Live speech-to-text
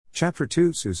Chapter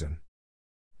 2 Susan.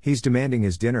 He's demanding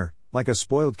his dinner, like a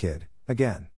spoiled kid,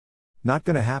 again. Not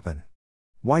gonna happen.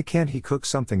 Why can't he cook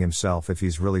something himself if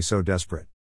he's really so desperate?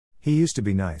 He used to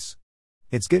be nice.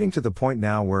 It's getting to the point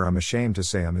now where I'm ashamed to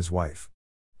say I'm his wife.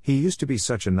 He used to be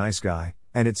such a nice guy,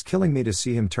 and it's killing me to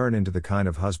see him turn into the kind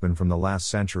of husband from the last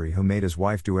century who made his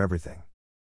wife do everything.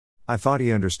 I thought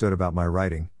he understood about my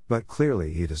writing, but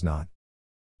clearly he does not.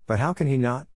 But how can he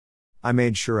not? I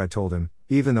made sure I told him,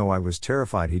 even though I was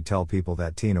terrified he'd tell people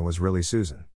that Tina was really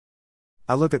Susan.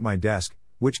 I look at my desk,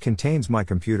 which contains my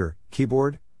computer,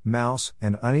 keyboard, mouse,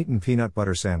 and uneaten peanut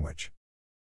butter sandwich.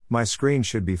 My screen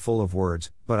should be full of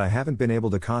words, but I haven't been able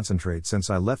to concentrate since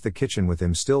I left the kitchen with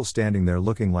him still standing there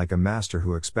looking like a master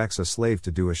who expects a slave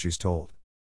to do as she's told.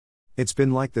 It's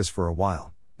been like this for a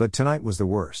while, but tonight was the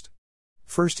worst.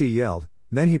 First he yelled,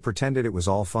 then he pretended it was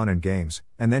all fun and games,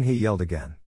 and then he yelled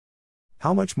again.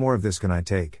 How much more of this can I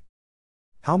take?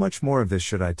 How much more of this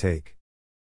should I take?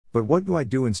 But what do I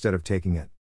do instead of taking it?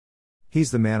 He's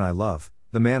the man I love,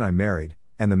 the man I married,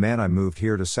 and the man I moved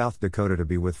here to South Dakota to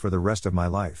be with for the rest of my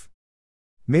life.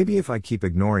 Maybe if I keep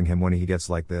ignoring him when he gets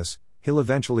like this, he'll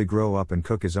eventually grow up and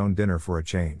cook his own dinner for a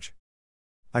change.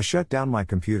 I shut down my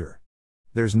computer.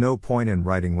 There's no point in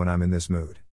writing when I'm in this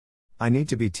mood. I need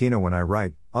to be Tina when I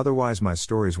write, otherwise my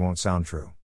stories won't sound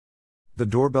true. The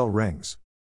doorbell rings.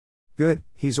 Good,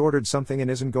 he's ordered something and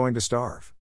isn't going to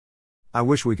starve. I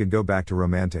wish we could go back to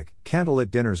romantic, candlelit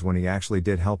dinners when he actually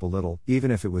did help a little, even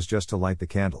if it was just to light the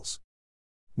candles.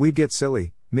 We'd get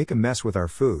silly, make a mess with our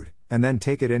food, and then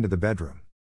take it into the bedroom.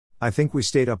 I think we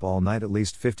stayed up all night at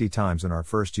least 50 times in our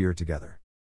first year together.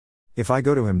 If I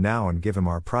go to him now and give him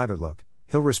our private look,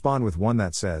 he'll respond with one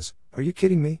that says, "Are you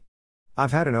kidding me?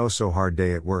 I've had an oh-so-hard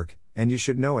day at work, and you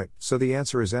should know it," so the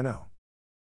answer is no.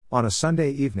 On a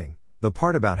Sunday evening, the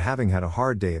part about having had a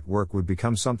hard day at work would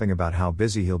become something about how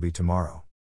busy he'll be tomorrow.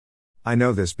 I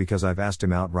know this because I've asked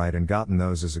him outright and gotten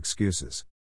those as excuses.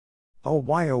 Oh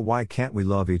why can't we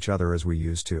love each other as we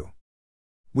used to?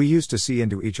 We used to see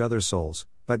into each other's souls,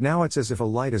 but now it's as if a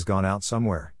light has gone out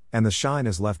somewhere, and the shine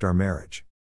has left our marriage.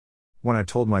 When I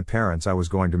told my parents I was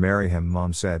going to marry him,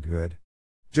 Mom said, "Good.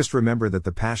 Just remember that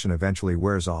the passion eventually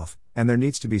wears off, and there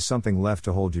needs to be something left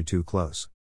to hold you too close.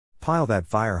 Pile that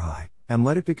fire high, and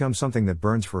let it become something that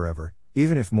burns forever,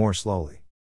 even if more slowly.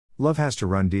 Love has to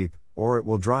run deep, or it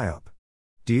will dry up.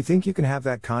 Do you think you can have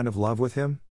that kind of love with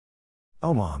him?"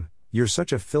 "Oh Mom, you're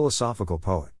such a philosophical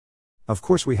poet. Of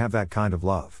course we have that kind of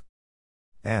love.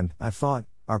 And, I thought,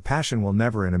 our passion will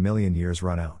never in a million years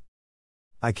run out.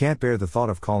 I can't bear the thought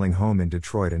of calling home in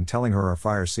Detroit and telling her our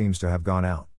fire seems to have gone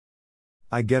out."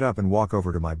 I get up and walk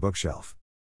over to my bookshelf.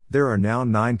 There are now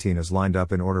 9 Tinas lined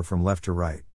up in order from left to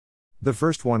right. The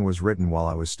first one was written while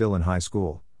I was still in high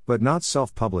school, but not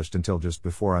self-published until just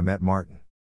before I met Martin.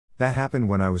 That happened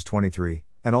when I was 23,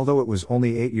 and although it was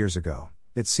only 8 years ago,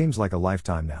 it seems like a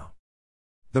lifetime now.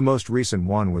 The most recent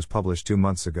one was published 2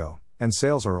 months ago, and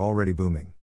sales are already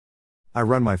booming. I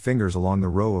run my fingers along the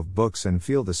row of books and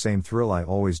feel the same thrill I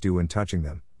always do in touching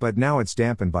them, but now it's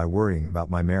dampened by worrying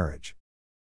about my marriage.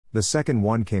 The second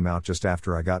one came out just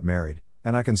after I got married,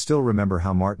 and I can still remember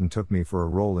how Martin took me for a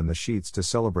roll in the sheets to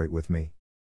celebrate with me.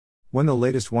 When the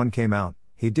latest one came out,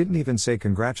 he didn't even say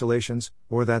congratulations,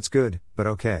 or that's good, but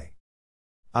okay.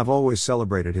 I've always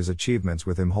celebrated his achievements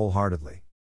with him wholeheartedly.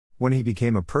 When he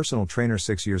became a personal trainer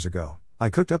 6 years ago, I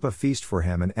cooked up a feast for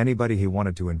him and anybody he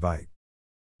wanted to invite.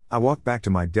 I walk back to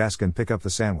my desk and pick up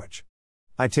the sandwich.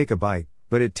 I take a bite,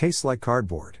 but it tastes like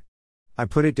cardboard. I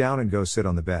put it down and go sit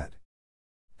on the bed.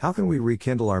 How can we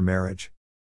rekindle our marriage?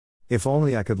 If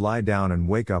only I could lie down and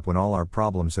wake up when all our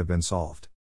problems have been solved.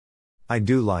 I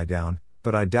do lie down,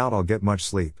 but I doubt I'll get much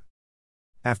sleep.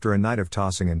 After a night of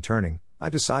tossing and turning, I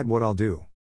decide what I'll do.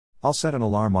 I'll set an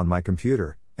alarm on my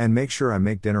computer, and make sure I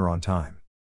make dinner on time.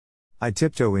 I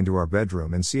tiptoe into our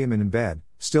bedroom and see him in bed,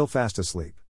 still fast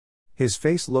asleep. His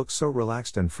face looks so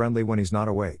relaxed and friendly when he's not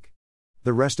awake.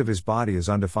 The rest of his body is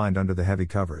undefined under the heavy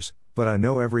covers, but I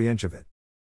know every inch of it.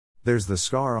 There's the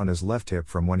scar on his left hip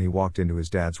from when he walked into his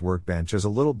dad's workbench as a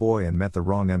little boy and met the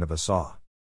wrong end of a saw.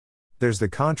 There's the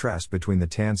contrast between the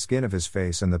tan skin of his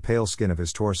face and the pale skin of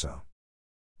his torso.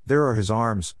 There are his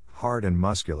arms, hard and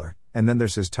muscular, and then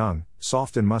there's his tongue,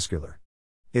 soft and muscular.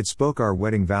 It spoke our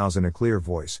wedding vows in a clear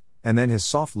voice, and then his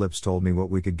soft lips told me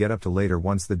what we could get up to later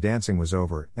once the dancing was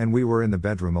over and we were in the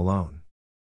bedroom alone.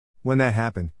 When that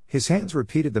happened, his hands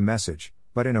repeated the message,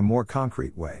 but in a more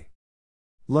concrete way.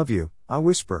 "Love you," I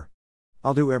whisper.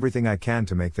 "I'll do everything I can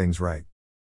to make things right."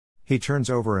 He turns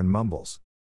over and mumbles.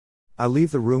 I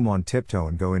leave the room on tiptoe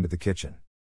and go into the kitchen.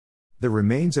 The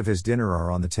remains of his dinner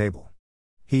are on the table.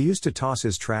 He used to toss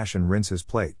his trash and rinse his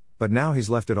plate, but now he's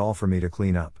left it all for me to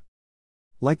clean up.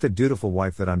 Like the dutiful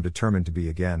wife that I'm determined to be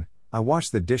again, I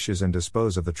wash the dishes and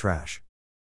dispose of the trash.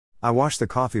 I wash the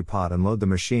coffee pot and load the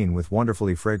machine with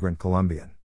wonderfully fragrant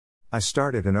Colombian. I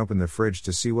start it and open the fridge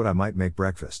to see what I might make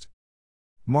breakfast.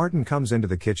 Martin comes into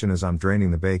the kitchen as I'm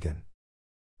draining the bacon.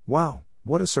 Wow,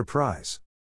 what a surprise.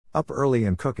 Up early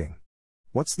and cooking.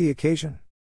 What's the occasion?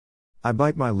 I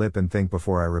bite my lip and think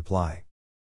before I reply.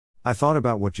 I thought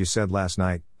about what you said last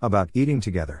night, about eating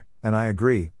together, and I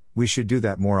agree, we should do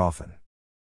that more often.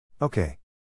 Okay.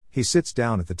 He sits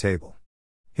down at the table.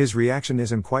 His reaction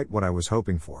isn't quite what I was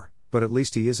hoping for, but at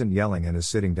least he isn't yelling and is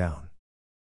sitting down.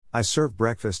 I serve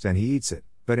breakfast and he eats it,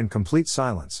 but in complete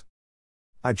silence.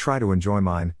 I try to enjoy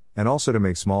mine, and also to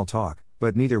make small talk,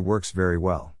 but neither works very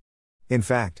well. In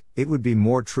fact, it would be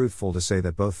more truthful to say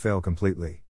that both fail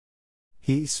completely.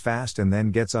 He eats fast and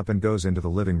then gets up and goes into the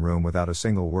living room without a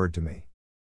single word to me.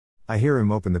 I hear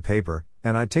him open the paper,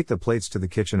 and I take the plates to the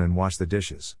kitchen and wash the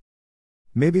dishes.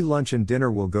 Maybe lunch and dinner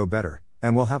will go better,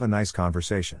 and we'll have a nice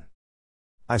conversation.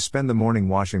 I spend the morning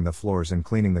washing the floors and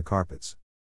cleaning the carpets.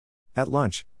 At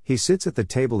lunch, he sits at the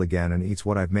table again and eats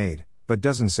what I've made, but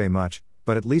doesn't say much,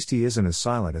 but at least he isn't as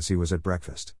silent as he was at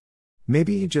breakfast.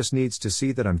 Maybe he just needs to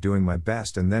see that I'm doing my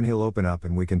best and then he'll open up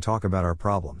and we can talk about our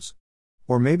problems.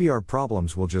 Or maybe our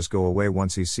problems will just go away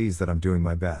once he sees that I'm doing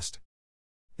my best.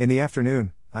 In the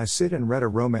afternoon, I sit and read a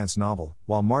romance novel,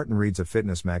 while Martin reads a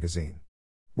fitness magazine.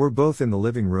 We're both in the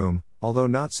living room, although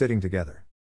not sitting together.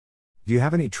 Do you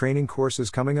have any training courses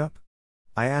coming up?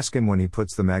 I ask him when he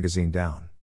puts the magazine down.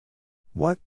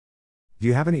 What? Do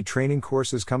you have any training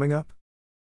courses coming up?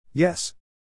 Yes.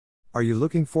 Are you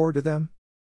looking forward to them?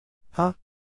 Huh?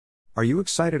 Are you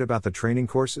excited about the training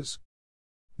courses?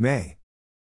 May.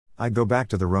 I go back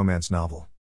to the romance novel.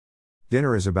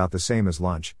 Dinner is about the same as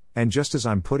lunch, and just as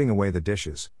I'm putting away the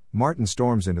dishes, Martin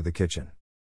storms into the kitchen.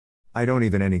 I don't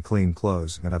even any clean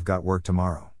clothes and I've got work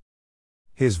tomorrow.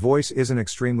 His voice isn't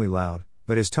extremely loud,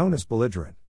 but his tone is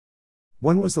belligerent.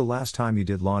 When was the last time you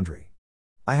did laundry?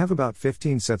 I have about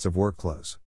 15 sets of work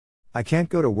clothes. I can't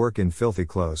go to work in filthy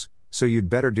clothes, so you'd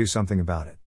better do something about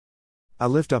it. I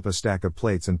lift up a stack of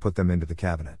plates and put them into the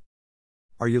cabinet.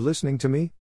 Are you listening to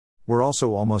me? We're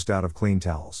also almost out of clean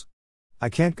towels. I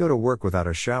can't go to work without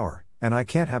a shower, and I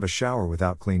can't have a shower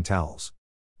without clean towels.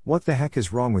 What the heck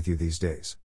is wrong with you these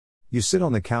days? You sit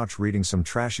on the couch reading some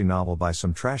trashy novel by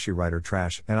some trashy writer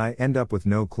trash and I end up with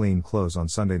no clean clothes on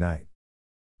Sunday night.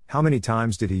 How many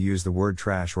times did he use the word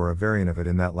trash or a variant of it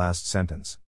in that last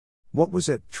sentence? What was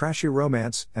it, trashy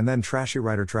romance, and then trashy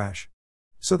writer trash?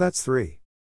 So that's 3.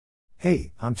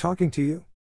 Hey, I'm talking to you?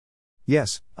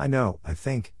 Yes, I know, I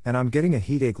think, and I'm getting a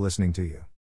headache listening to you.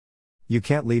 You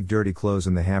can't leave dirty clothes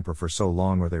in the hamper for so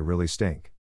long or they really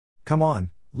stink. Come on,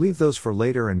 leave those for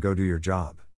later and go do your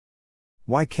job.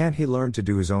 Why can't he learn to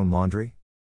do his own laundry?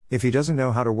 If he doesn't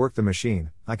know how to work the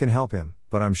machine, I can help him,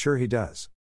 but I'm sure he does.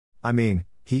 I mean,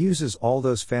 he uses all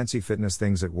those fancy fitness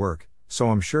things at work, so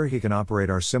I'm sure he can operate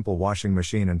our simple washing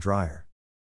machine and dryer.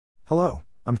 Hello,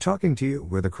 I'm talking to you,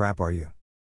 where the crap are you?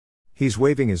 He's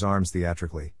waving his arms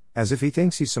theatrically, as if he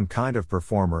thinks he's some kind of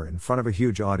performer in front of a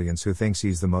huge audience who thinks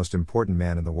he's the most important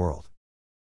man in the world.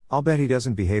 I'll bet he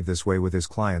doesn't behave this way with his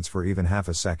clients for even half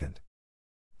a second.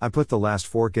 I put the last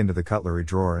fork into the cutlery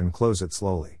drawer and close it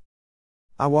slowly.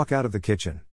 I walk out of the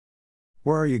kitchen.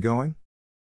 Where are you going?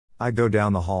 I go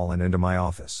down the hall and into my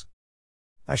office.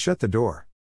 I shut the door.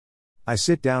 I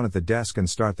sit down at the desk and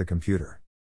start the computer.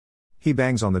 He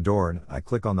bangs on the door and I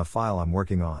click on the file I'm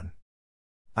working on.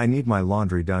 I need my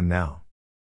laundry done now.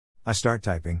 I start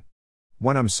typing.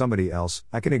 When I'm somebody else,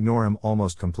 I can ignore him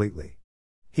almost completely.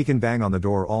 He can bang on the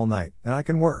door all night, and I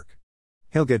can work.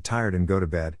 He'll get tired and go to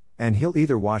bed, and he'll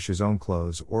either wash his own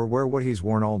clothes or wear what he's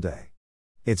worn all day.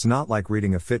 It's not like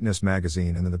reading a fitness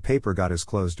magazine and then the paper got his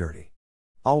clothes dirty.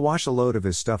 I'll wash a load of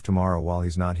his stuff tomorrow while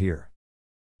he's not here.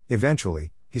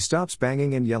 Eventually, he stops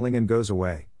banging and yelling and goes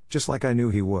away, just like I knew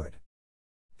he would.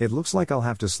 It looks like I'll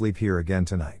have to sleep here again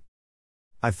tonight.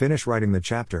 I finish writing the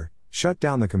chapter, shut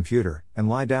down the computer, and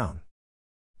lie down.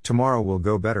 Tomorrow will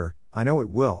go better, I know it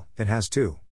will, it has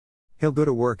to. He'll go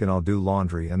to work and I'll do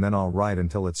laundry and then I'll write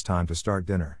until it's time to start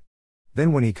dinner.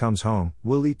 Then when he comes home,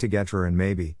 we'll eat together and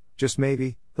maybe, just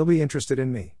maybe, he'll be interested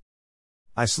in me.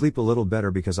 I sleep a little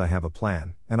better because I have a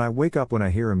plan, and I wake up when I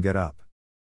hear him get up.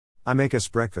 I make us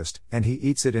breakfast, and he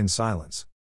eats it in silence.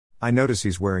 I notice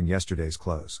he's wearing yesterday's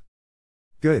clothes.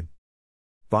 Good.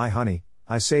 Bye, honey,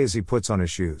 I say as he puts on his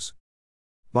shoes.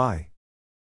 Bye.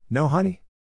 No, honey?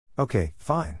 Okay,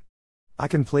 fine. I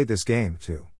can play this game,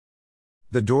 too.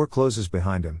 The door closes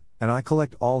behind him, and I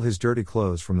collect all his dirty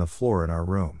clothes from the floor in our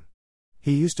room.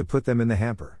 He used to put them in the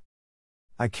hamper.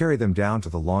 I carry them down to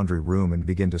the laundry room and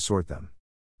begin to sort them.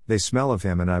 They smell of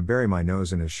him and I bury my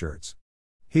nose in his shirts.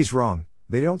 He's wrong,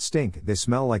 they don't stink, they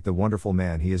smell like the wonderful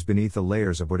man he is beneath the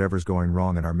layers of whatever's going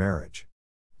wrong in our marriage.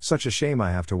 Such a shame I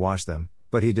have to wash them,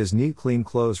 but he does need clean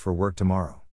clothes for work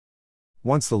tomorrow.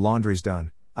 Once the laundry's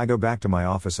done, I go back to my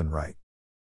office and write.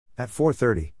 At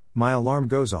 4:30, my alarm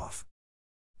goes off.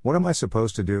 What am I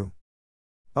supposed to do?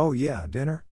 Oh yeah,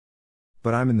 dinner?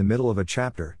 But I'm in the middle of a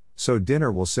chapter, so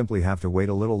dinner will simply have to wait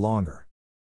a little longer.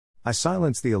 I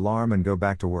silence the alarm and go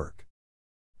back to work.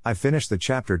 I finish the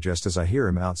chapter just as I hear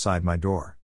him outside my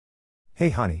door.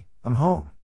 Hey honey, I'm home.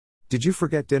 Did you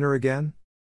forget dinner again?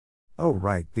 Oh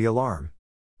right, the alarm.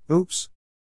 Oops.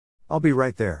 I'll be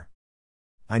right there.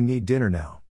 I need dinner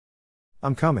now.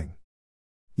 I'm coming.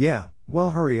 Yeah,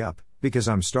 well hurry up, because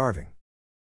I'm starving.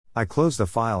 I close the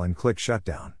file and click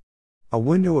shutdown. A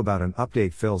window about an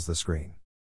update fills the screen.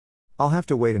 I'll have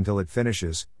to wait until it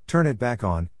finishes, turn it back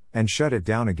on, and shut it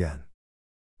down again.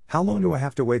 How long do I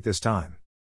have to wait this time?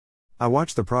 I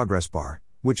watch the progress bar,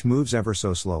 which moves ever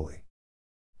so slowly.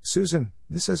 Susan,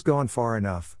 this has gone far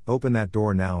enough, open that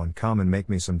door now and come and make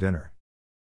me some dinner.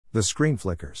 The screen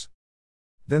flickers.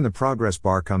 Then the progress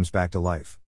bar comes back to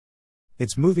life.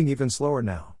 It's moving even slower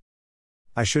now.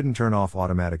 I shouldn't turn off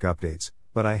automatic updates,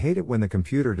 but I hate it when the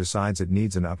computer decides it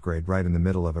needs an upgrade right in the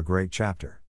middle of a great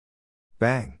chapter.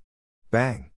 Bang!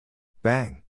 Bang!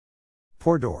 Bang!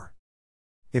 Poor door.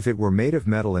 If it were made of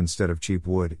metal instead of cheap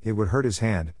wood, it would hurt his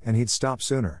hand, and he'd stop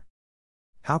sooner.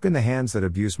 How can the hands that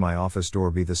abuse my office door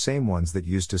be the same ones that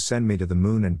used to send me to the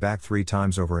moon and back 3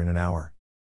 times over in an hour?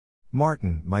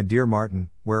 Martin, my dear Martin,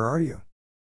 where are you?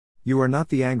 You are not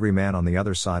the angry man on the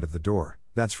other side of the door,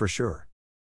 that's for sure.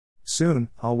 Soon,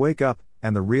 I'll wake up,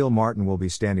 and the real Martin will be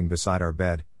standing beside our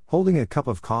bed, holding a cup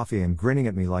of coffee and grinning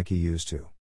at me like he used to.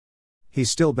 He's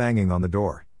still banging on the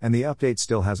door, and the update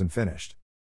still hasn't finished.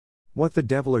 What the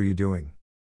devil are you doing?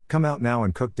 Come out now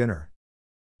and cook dinner.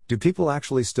 Do people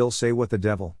actually still say what the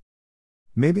devil?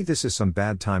 Maybe this is some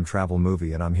bad time travel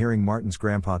movie and I'm hearing Martin's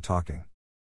grandpa talking.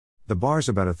 The bar's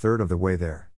about 1/3 of the way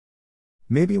there.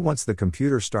 Maybe once the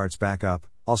computer starts back up,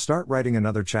 I'll start writing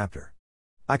another chapter.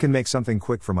 I can make something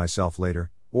quick for myself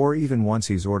later, or even once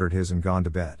he's ordered his and gone to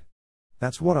bed.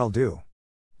 That's what I'll do.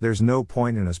 There's no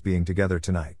point in us being together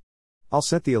tonight. I'll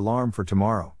set the alarm for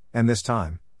tomorrow, and this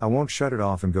time, I won't shut it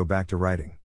off and go back to writing.